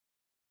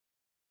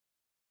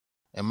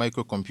A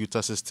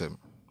microcomputer system.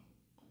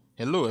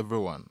 Hello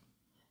everyone.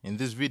 In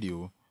this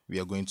video, we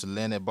are going to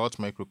learn about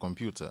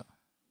microcomputer.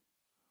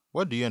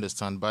 What do you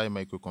understand by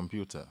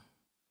microcomputer?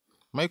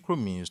 Micro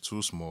means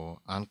too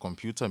small and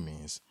computer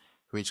means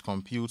which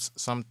computes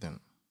something.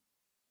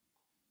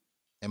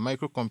 A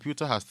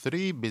microcomputer has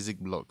three basic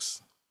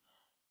blocks: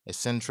 a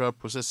central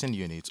processing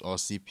unit or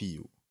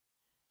CPU,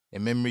 a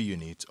memory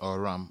unit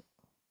or RAM,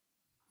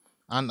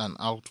 and an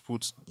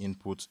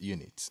output-input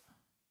unit.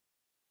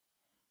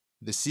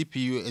 The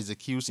CPU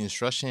executes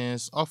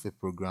instructions of a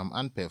program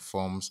and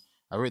performs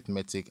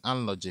arithmetic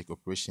and logic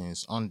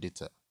operations on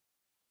data.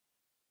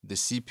 The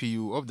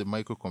CPU of the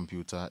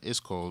microcomputer is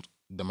called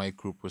the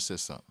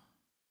microprocessor.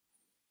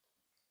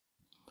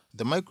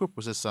 The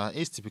microprocessor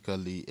is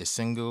typically a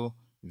single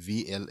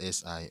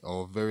VLSI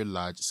or very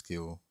large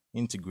scale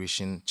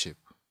integration chip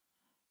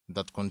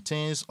that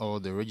contains all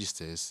the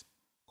registers,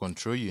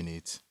 control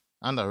units,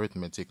 and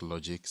arithmetic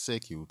logic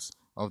circuits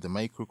of the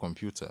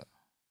microcomputer.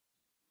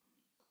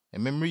 A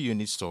memory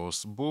unit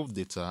stores both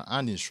data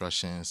and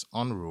instructions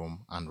on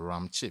ROM and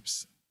RAM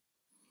chips.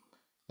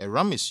 A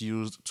RAM is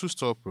used to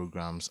store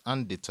programs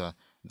and data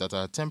that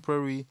are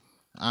temporary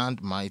and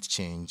might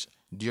change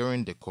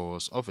during the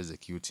course of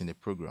executing a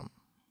program.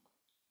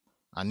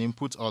 An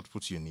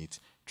input-output unit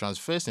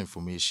transfers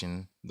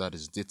information, that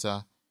is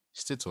data,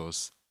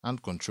 status,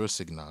 and control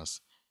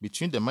signals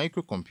between the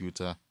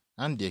microcomputer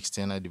and the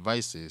external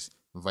devices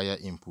via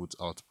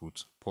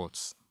input-output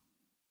ports.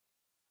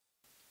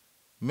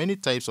 Many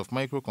types of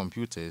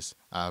microcomputers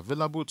are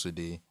available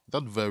today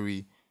that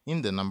vary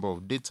in the number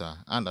of data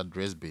and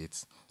address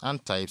bits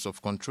and types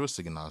of control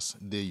signals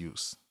they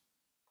use.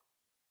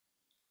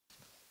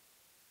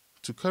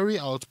 To carry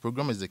out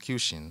program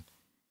execution,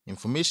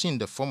 information in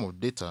the form of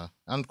data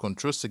and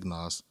control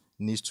signals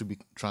needs to be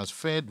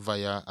transferred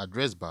via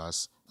address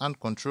bus and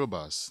control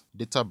bus,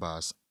 data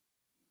bus,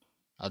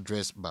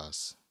 address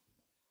bus.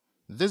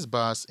 This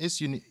bus is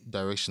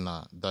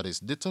unidirectional, that is,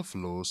 data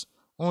flows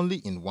only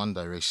in one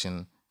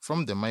direction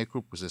from the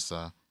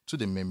microprocessor to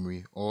the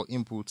memory or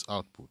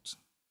input-output.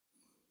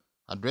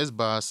 Address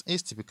bus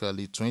is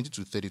typically 20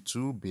 to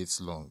 32 bits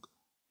long.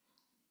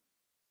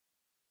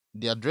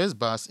 The address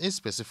bus is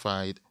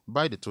specified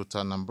by the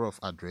total number of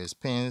address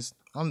pins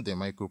on the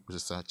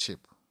microprocessor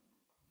chip.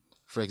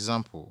 For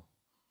example,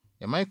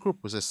 a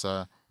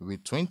microprocessor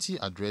with 20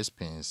 address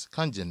pins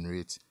can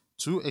generate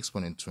 2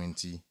 exponent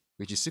 20,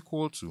 which is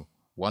equal to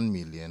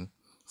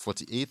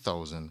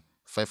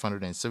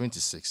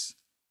 1,048,576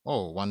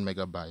 or 1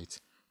 megabyte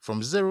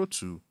from 0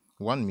 to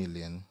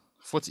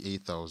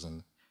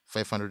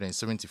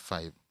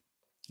 1,048,575,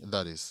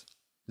 that is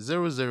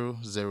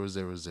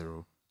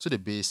 00000 to the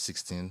base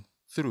 16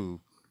 through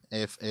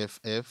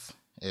FFFFF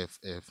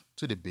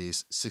to the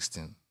base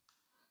 16.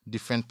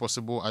 Different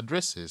possible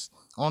addresses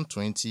on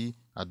 20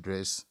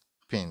 address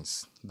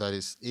pins, that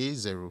is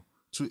A0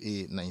 to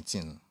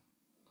A19.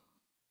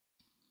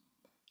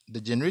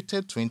 The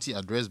generated 20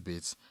 address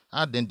bits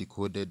are then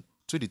decoded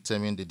to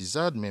determine the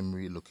desired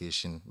memory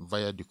location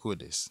via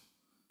decoders.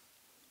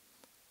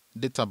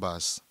 Data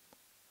bus.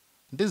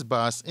 This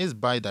bus is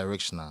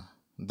bidirectional,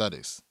 that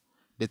is,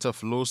 data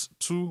flows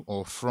to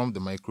or from the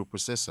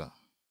microprocessor.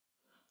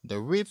 The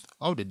width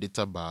of the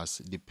data bus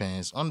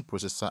depends on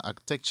processor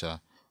architecture,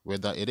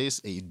 whether it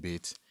is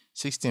 8-bit,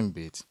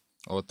 16-bit,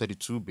 or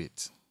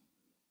 32-bit.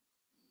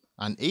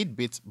 An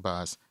 8-bit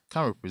bus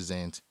can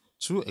represent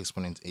 2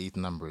 exponent 8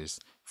 numbers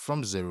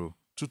from 0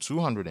 to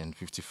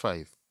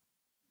 255.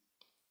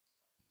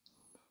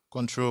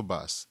 Control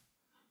bus.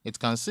 It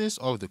consists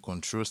of the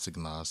control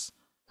signals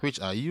which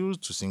are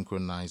used to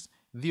synchronize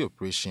the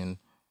operation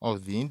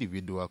of the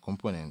individual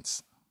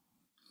components.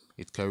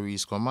 It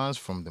carries commands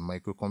from the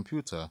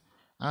microcomputer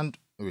and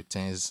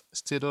returns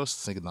status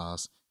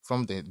signals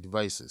from the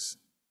devices.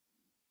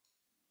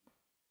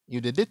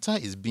 If the data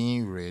is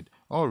being read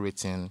or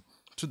written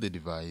to the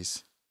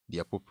device, the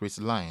appropriate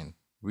line,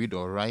 read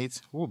or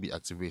write, will be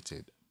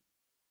activated.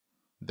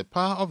 The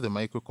power of the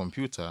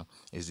microcomputer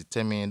is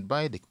determined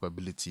by the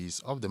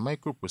capabilities of the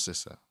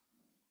microprocessor.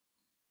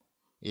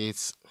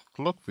 Its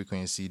clock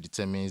frequency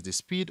determines the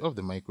speed of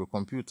the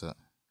microcomputer.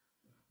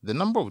 The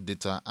number of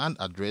data and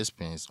address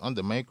pins on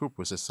the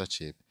microprocessor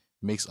chip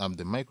makes up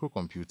the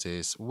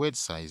microcomputer's word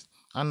size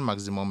and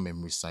maximum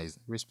memory size,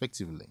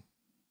 respectively.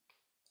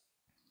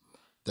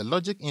 The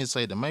logic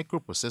inside the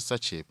microprocessor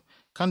chip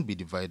can be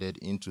divided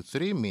into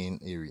three main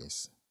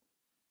areas: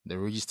 the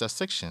register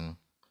section,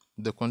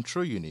 the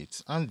control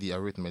unit, and the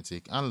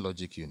arithmetic and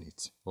logic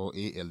unit, or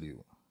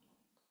ALU.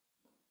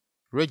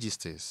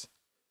 Registers.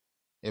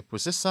 A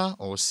processor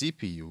or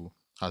CPU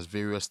has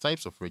various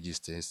types of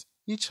registers,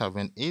 each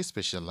having a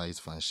specialized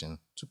function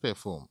to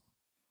perform.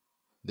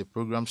 The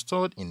program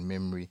stored in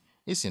memory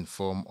is in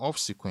form of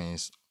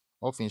sequence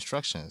of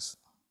instructions.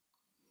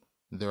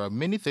 There are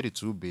many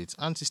 32-bit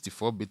and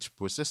 64-bit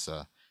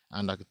processor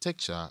and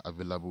architecture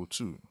available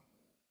too.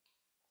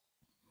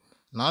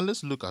 Now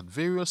let's look at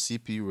various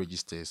CPU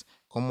registers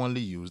commonly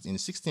used in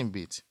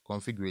 16-bit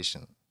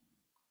configuration.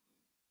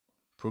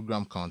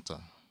 Program counter,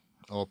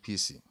 or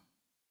PC.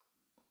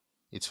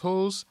 It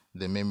holds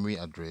the memory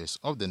address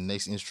of the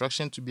next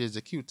instruction to be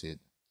executed.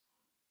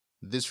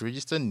 This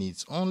register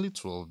needs only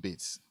 12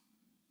 bits.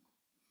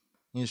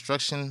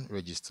 Instruction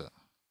register.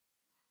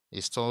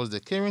 It stores the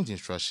current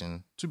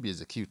instruction to be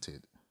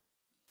executed.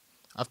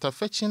 After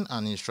fetching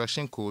an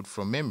instruction code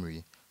from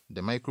memory,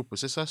 the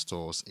microprocessor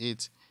stores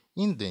it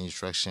in the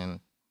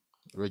instruction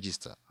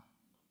register.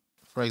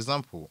 For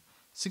example,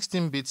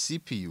 16-bit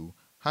CPU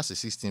has a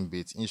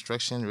 16-bit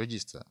instruction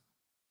register.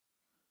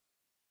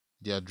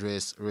 The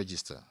address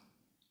register.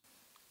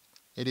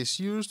 It is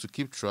used to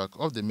keep track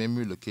of the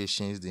memory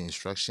locations the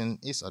instruction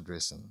is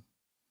addressing.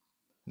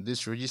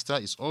 This register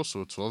is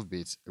also a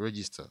 12-bit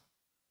register.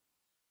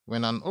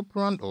 When an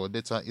operand or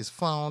data is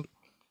found,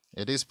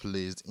 it is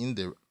placed in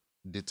the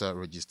data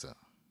register.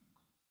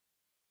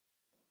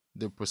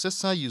 The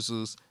processor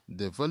uses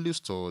the value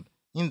stored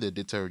in the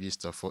data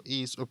register for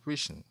its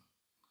operation.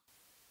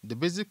 The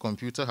basic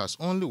computer has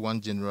only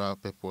one general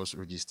purpose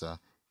register,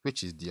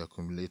 which is the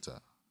accumulator.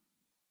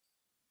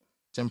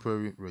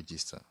 Temporary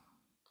register.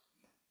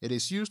 It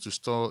is used to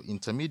store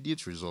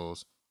intermediate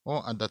results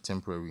or other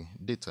temporary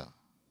data.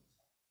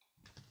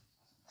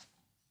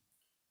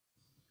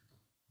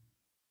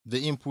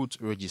 The input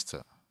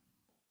register.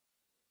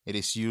 It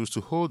is used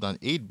to hold an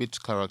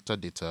 8-bit character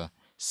data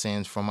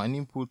sent from an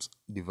input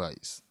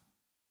device.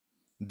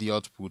 The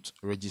output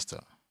register.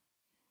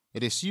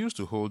 It is used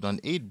to hold an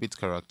 8-bit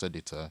character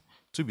data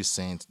to be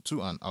sent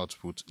to an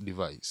output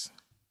device.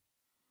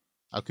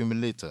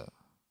 Accumulator.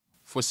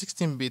 For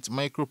 16-bit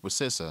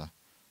microprocessor,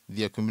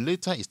 the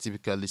accumulator is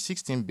typically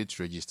 16-bit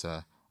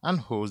register and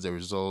holds the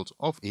result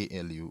of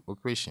ALU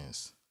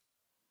operations.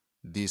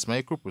 These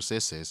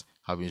microprocessors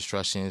have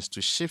instructions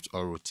to shift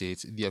or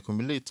rotate the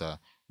accumulator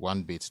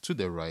 1 bit to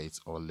the right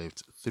or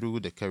left through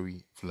the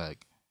carry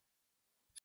flag.